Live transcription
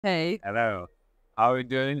Hey, Hello. How are you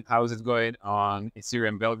doing? How's it going on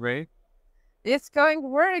Ethereum Belgrade? it's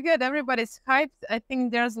going very good. Everybody's hyped. I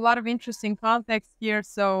think there's a lot of interesting context here,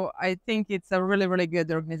 so I think it's a really, really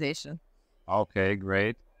good organization. Okay,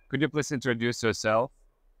 great. Could you please introduce yourself?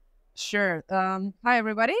 Sure. Hi,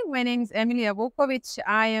 everybody. My name is Emilija Vukovic.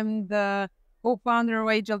 I am the co-founder of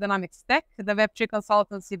Agile Dynamics Tech, the Web3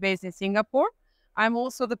 consultancy based in Singapore. I'm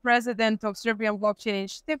also the president of Serbian Blockchain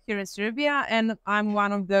Initiative here in Serbia, and I'm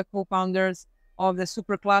one of the co-founders of the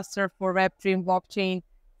supercluster for Web3 and blockchain,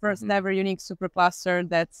 first Mhm. ever unique supercluster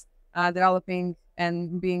that's developing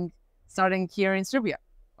and being starting here in Serbia.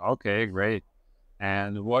 Okay, great.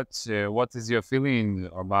 And what is your feeling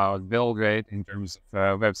about Belgrade in terms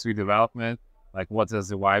of Web3 development? Like, what is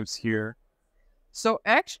the vibes here? So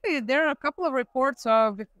actually, there are a couple of reports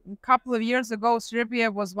of a couple of years ago,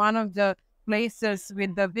 Serbia was one of the places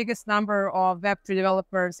with the biggest number of Web3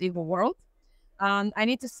 developers in the world. I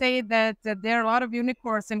need to say that there are a lot of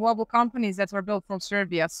unicorns and global companies that were built from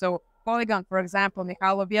Serbia. So Polygon, for example,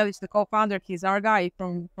 Mihajlo Bijelic, the co-founder, he's our guy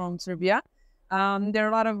from Serbia. There are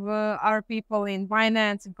a lot of our people in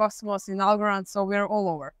finance, in Cosmos, in Algorand, so we're all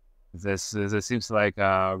over. This seems like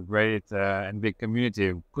a great and big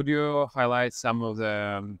community. Could you highlight some of the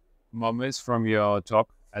moments from your talk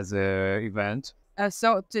as a event?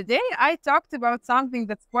 So today I talked about something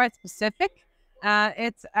that's quite specific.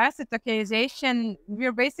 It's asset tokenization.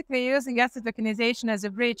 We're basically using asset tokenization as a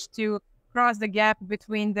bridge to cross the gap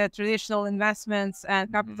between the traditional investments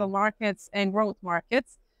and capital Mhm. markets and growth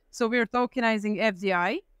markets. So we're tokenizing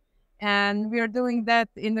FDI, and we are doing that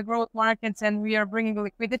in the growth markets, and we are bringing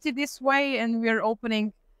liquidity this way, and we are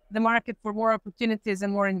opening the market for more opportunities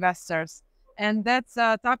and more investors. And that's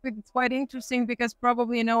a topic that's quite interesting because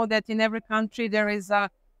probably you know that in every country there is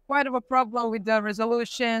quite of a problem with the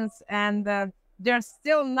resolutions, and there's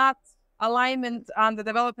still not alignment on the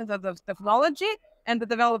development of the technology and the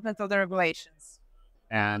development of the regulations.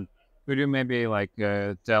 And could you maybe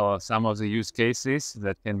tell us some of the use cases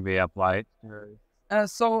that can be applied?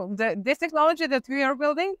 This technology that we are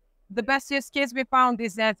building, the best use case we found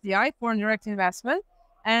is FDI, foreign direct investment.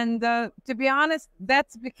 And to be honest,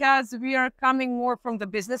 that's because we are coming more from the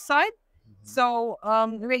business side. Mhm. So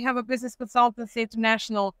we have a business consultancy,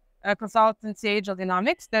 international consultancy, Agile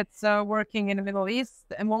Dynamics, that's working in the Middle East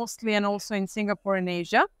mostly, and also in Singapore and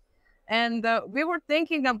Asia. And we were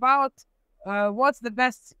thinking about what's the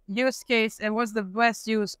best use case and what's the best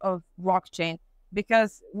use of blockchain,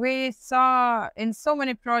 because we saw in so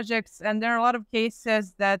many projects, and there are a lot of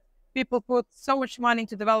cases that people put so much money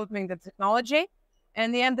into developing the technology,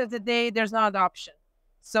 and the end of the day there's no adoption.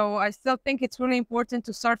 So I still think it's really important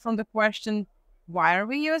to start from the question, why are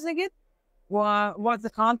we using it, what's the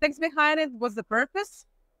context behind it, what's the purpose,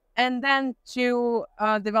 and then to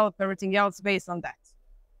develop everything else based on that.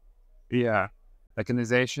 Yeah.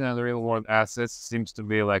 Tokenization and real world assets seems to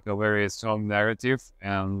be like a very strong narrative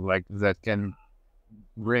and like that can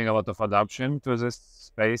bring a lot of adoption to this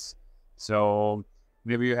space. So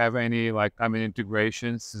maybe you have any like common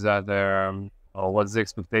integrations that or what's the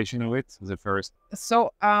expectation of it? The first.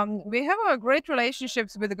 So we have a great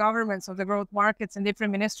relationships with the governments of the growth markets and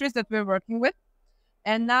different ministries that we're working with.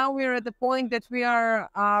 And now we're at the point that we are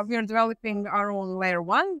developing our own layer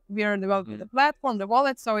one. We are developing the platform, the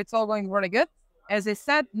wallet, so it's all going really good. As I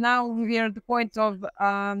said, now we are at the point of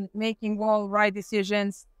making all right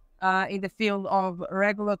decisions in the field of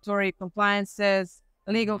regulatory compliances,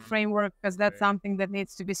 legal Mhm. framework, because that's Right. something that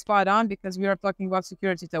needs to be spot on because we are talking about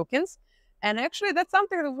security tokens. And actually, that's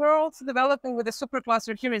something that we're also developing with the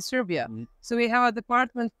supercluster here in Serbia. Mhm. So we have a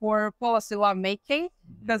department for policy law making,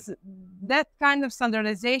 Mhm. because that kind of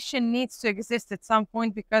standardization needs to exist at some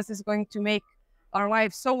point, because it's going to make our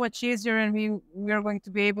life so much easier, and we are going to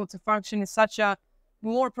be able to function in such a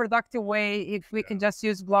more productive way if we can just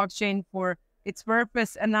use blockchain for its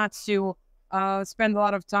purpose and not to spend a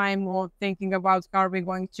lot of time or thinking about how we're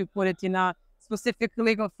going to put it in a specific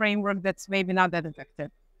legal framework that's maybe not that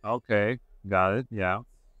effective. Okay, got it. Yeah.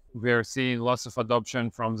 We're seeing lots of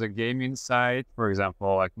adoption from the gaming side, for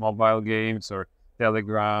example, like mobile games or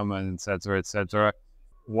Telegram and etc. etc.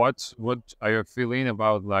 What are you feeling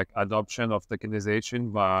about like adoption of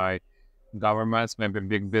tokenization by governments, maybe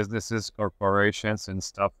big businesses, corporations and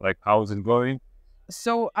stuff? Like how's it going?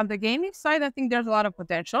 So on the gaming side, I think there's a lot of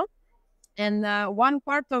potential. And one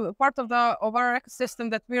part of our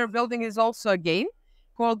ecosystem that we are building is also a game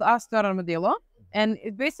called Astor Armadillo. And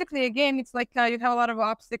it's basically a game. It's like you have a lot of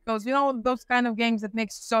obstacles. You know, those kind of games that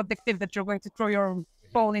makes so addictive that you're going to throw your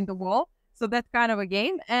phone in the wall. So that kind of a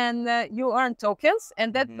game, and you earn tokens,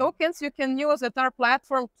 and that Mhm. tokens you can use at our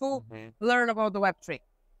platform to Mhm. learn about the Web3.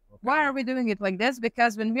 Why are we doing it like this?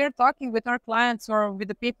 Because when we're talking with our clients or with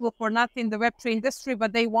the people who are not in the Web3 industry,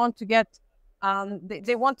 but they want to get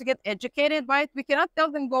they want to get educated by it, we cannot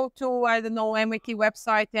tell them go to, I don't know, MIT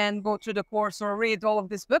website and go through the course or read all of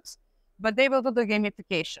these books, but they will do the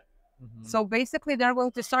gamification. So basically, they're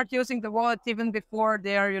going to start using the wallet even before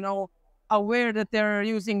they're, aware that they're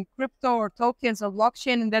using crypto or tokens or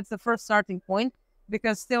blockchain, and that's the first starting point.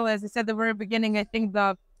 Because still, as I said at the very beginning, I think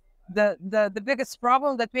the biggest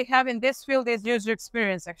problem that we have in this field is user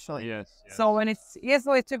experience, actually. Yes. So when it's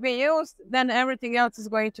easily to be used, then everything else is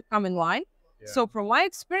going to come in line. Yeah. So from my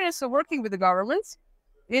experience of working with the governments,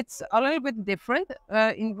 it's a little bit different.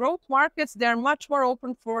 In growth markets, they're much more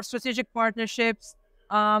open for strategic partnerships,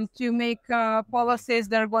 to make policies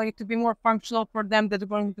that are going to be more functional for them, that are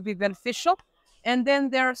going to be beneficial. And then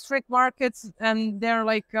there are strict markets, and they're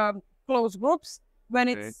like closed groups when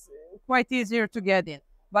it's quite easier to get in.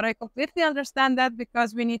 But I completely understand that,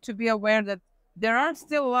 because we need to be aware that there are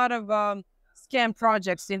still a lot of scam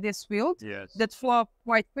projects in this field that flop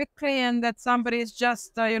quite quickly, and that somebody is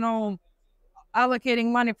just,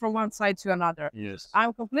 allocating money from one side to another. Yes.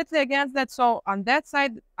 I'm completely against that. So on that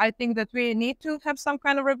side, I think that we need to have some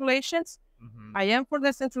kind of regulations. I am for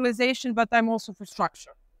decentralization, but I'm also for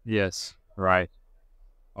structure. Yes, right.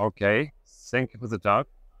 Okay. Thank you for the talk.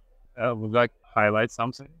 Would you like to highlight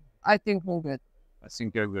something? I think we're good. I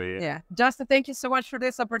think you're good. Yeah. Justin, thank you so much for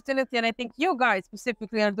this opportunity. And I think you guys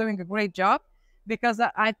specifically are doing a great job, because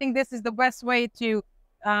I think this is the best way to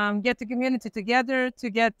get the community together,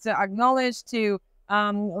 to get acknowledged, to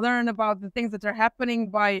learn about the things that are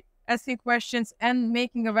happening by asking questions and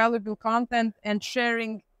making a valuable content and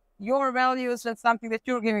sharing your values and something that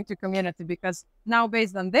you're giving to community. Because now,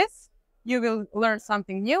 based on this, you will learn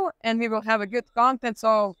something new and we will have a good content.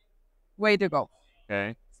 So way to go.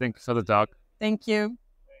 Okay. Thanks for the talk. Thank you.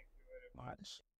 Much.